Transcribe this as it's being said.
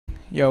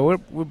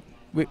Yo,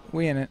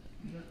 we in it.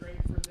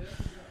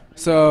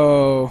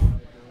 So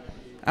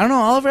I don't know.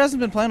 Oliver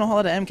hasn't been playing a whole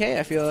lot of MK.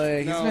 I feel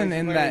like he's been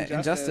in that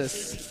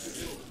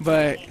Injustice.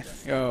 But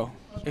yo,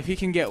 if he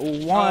can get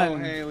one, oh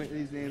hey,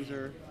 these names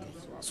are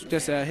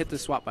just hit the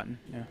swap button.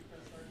 Yeah,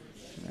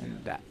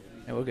 and that.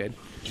 Yeah, we're good.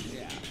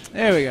 yeah.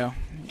 There we go.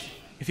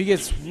 If he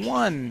gets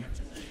one,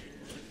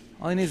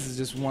 all he needs is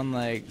just one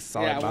like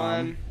solid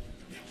bomb.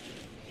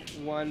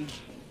 One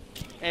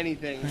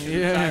anything.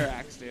 Yeah.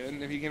 Cyrax, dude.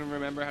 And if you can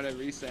remember how to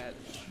reset,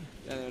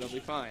 then it'll be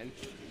fine.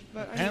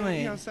 But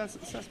Apparently, you know, Seth's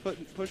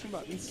pushing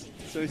buttons,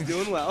 so he's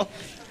doing well.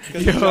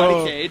 Because he's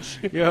Johnny Cage.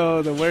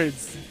 Yo, the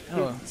words.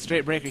 Oh,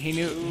 straight breaker. He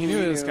knew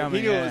it was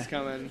coming. He knew it was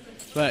coming.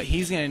 But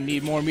he's gonna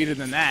need more meter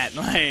than that.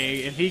 Like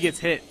if he gets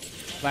hit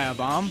by a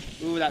bomb.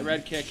 Ooh, that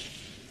red kick.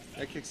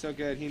 That kick's so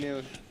good. He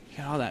knew.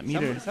 Got all that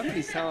meter.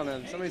 Somebody's telling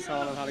him. Somebody's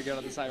telling him how to get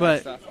on the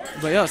Cyrax stuff.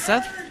 But yo,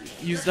 Seth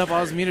used up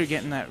all his meter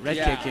getting that red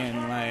kick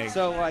in. Like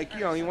so, like you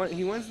know,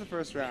 he wins the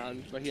first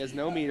round, but he has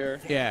no meter.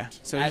 Yeah,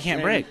 so he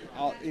can't break.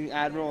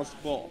 Admiral's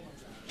full.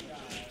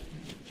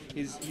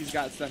 He's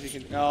got stuff he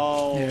can.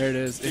 Oh, there it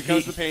is. Here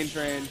comes the pain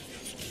train.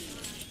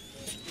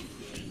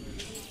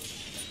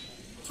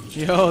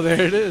 Yo,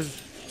 there it is.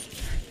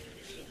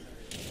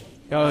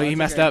 Yo, he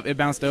messed up. It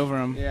bounced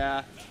over him.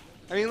 Yeah,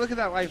 I mean, look at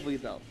that life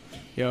lead though.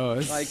 Yo,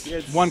 it's, like,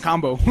 it's one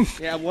combo.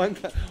 Yeah, one.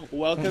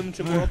 Welcome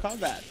to Mortal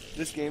Kombat.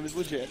 This game is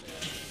legit.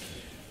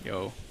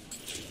 Yo.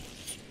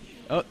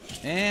 Oh,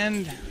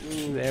 and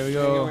there we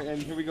go.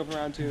 And here we go for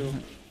round 2.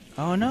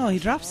 Oh no, he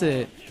drops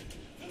it.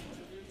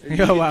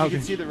 Yo, wow. You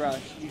can see the rush.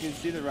 You can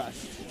see the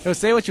rush. Yo,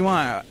 say what you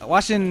want.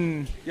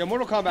 Watching. Yo,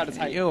 Mortal Kombat is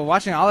hype. Yo,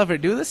 watching Oliver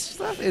do this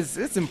stuff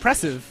it's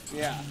impressive.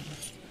 Yeah.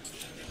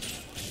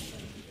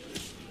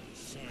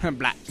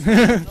 Black.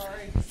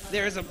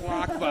 There's a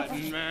block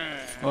button.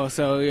 Well,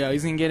 so yeah,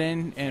 he's gonna get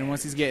in, and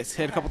once he gets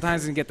hit a couple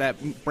times, he's gonna get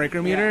that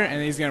breaker meter,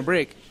 and he's gonna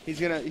break.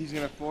 He's gonna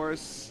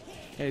force.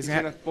 Yeah, he's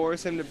gonna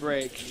force him to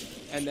break,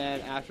 and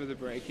then after the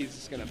break, he's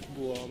just gonna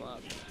blow him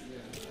up.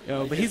 Yeah. Yo,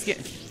 like but he's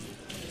getting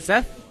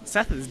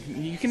Seth is.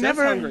 You can Seth's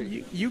never.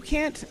 Hungry. You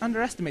can't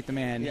underestimate the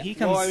man. Yeah. He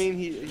comes. Well, I mean,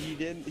 he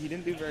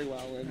didn't do very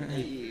well in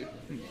AE,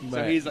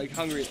 so he's like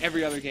hungry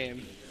every other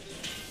game.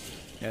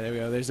 Yeah, there we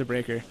go. There's the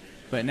breaker,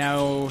 but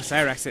now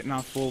Cyrax sitting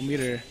off full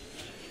meter.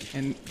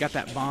 And got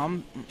that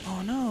bomb.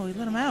 Oh no, he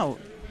let him out.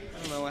 I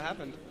don't know what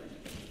happened.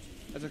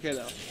 That's okay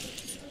though.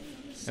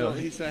 So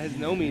he has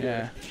no meter.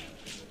 Yeah.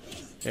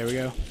 There we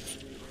go.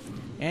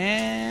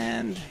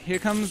 And here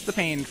comes the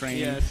pain train.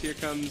 Yes, here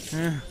comes.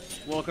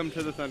 Welcome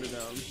to the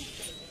Thunderdome.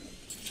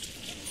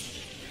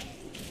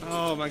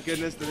 Oh my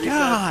goodness, the reset.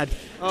 God.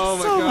 Oh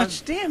my so God.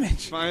 much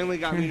damage. Finally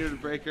got meter to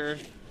breaker.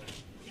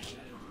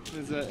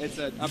 It's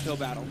an uphill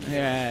battle.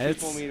 Yeah,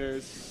 it's full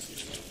meters.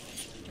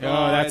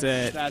 Oh, that's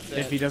it. That's it.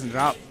 If he doesn't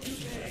drop.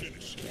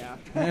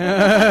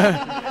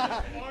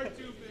 Yeah.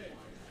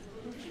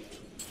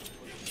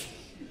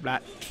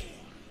 Black.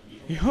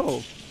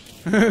 Yo.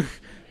 That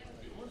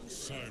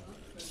is a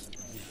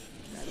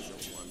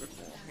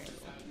wonderful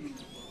handle.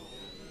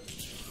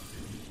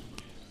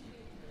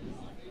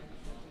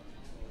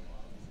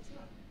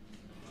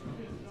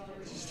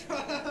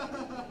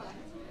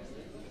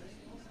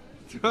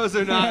 Those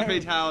are not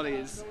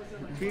fatalities.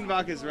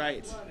 Queenbach is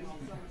right.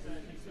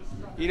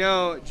 You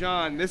know,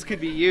 John, this could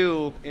be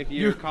you if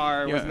your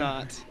car was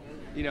not,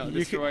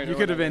 destroyed. You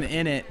could have been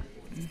in it.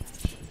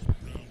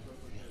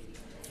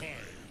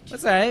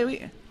 That's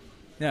alright.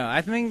 No,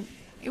 I think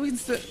we can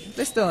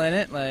they're still in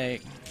it.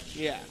 Like,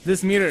 yeah.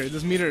 This meter,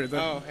 the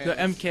hey.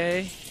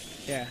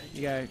 MK. Yeah,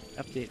 you gotta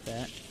update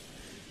that.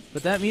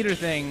 But that meter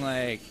thing,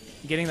 like,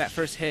 getting that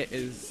first hit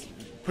is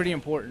pretty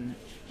important.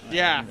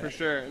 Yeah, for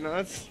sure. No,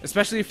 that's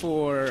especially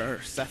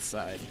for Seth's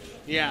side.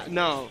 Yeah,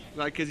 no,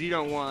 like, because you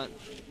don't want.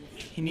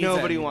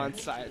 Nobody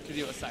wants to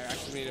deal with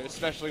Cyrax meter,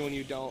 especially when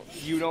you don't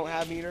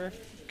have meter,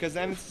 because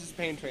then it's just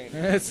pain train.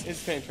 It's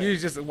pain train. You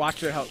just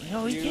watch your health.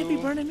 No, you can't be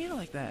burning meter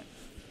like that.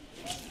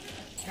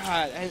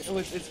 God, and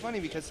it's funny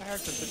because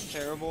Cyrax has such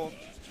terrible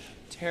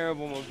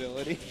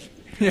mobility.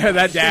 Yeah,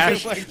 that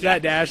dash. Like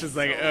that dash is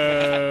like,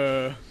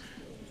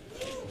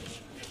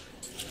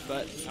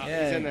 But he's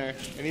in there,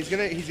 and he's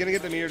gonna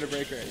get the meter to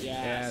breaker it.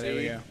 Yeah, there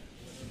we go.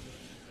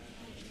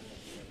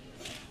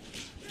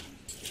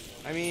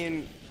 I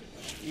mean,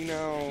 you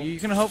know, you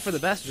can hope for the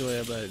best,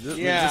 Julia, but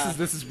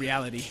this is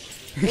reality.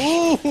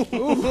 Ooh,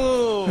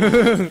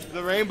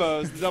 the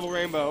rainbows, the double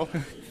rainbow.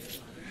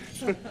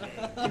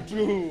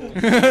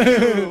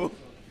 Ooh.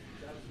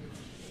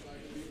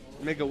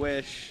 Make a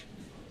wish.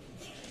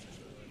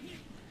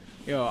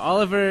 Yo,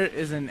 Oliver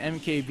is an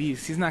MK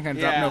beast. He's not gonna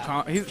drop no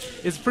combo.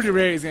 It's pretty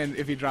rare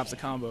if he drops a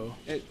combo.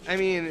 I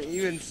mean,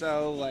 even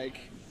so, like,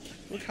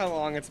 look how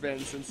long it's been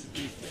since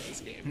he's played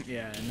this game.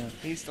 Yeah, I know.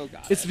 He's still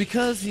got it. It's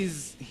because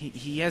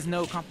he has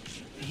no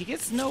he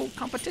gets no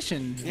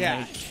competition. Yeah,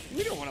 like,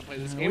 we don't want to play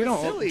this game.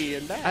 It's silly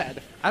and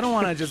bad. I don't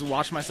want to just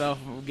watch myself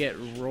get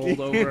rolled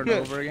over and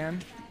over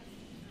again.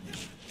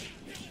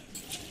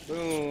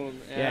 Boom.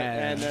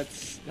 And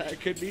that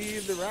could be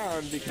the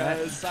round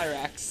because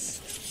Cyrax.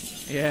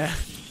 Yeah.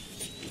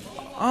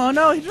 Oh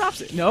no, he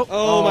drops it. Nope.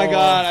 Oh my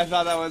god, I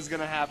thought that was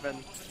gonna happen.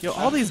 Yo,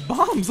 all these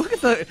bombs. Look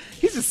at the.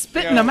 He's just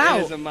spitting them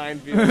out. It is a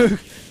minefield.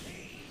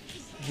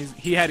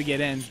 He had to get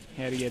in.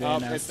 He had to get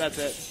in. That's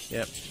it.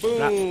 Yep.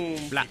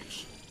 Boom. Blah, blah.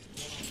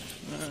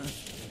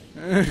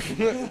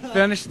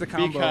 Finish the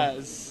combo.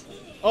 Because.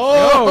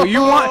 Oh,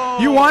 you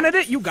wanted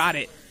it. You got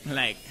it.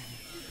 Like.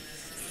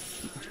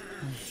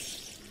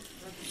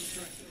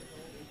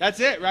 That's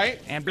it, right?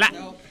 And blah.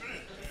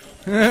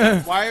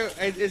 Why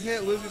isn't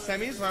it loser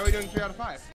semis? Why are we doing 3 out of 5?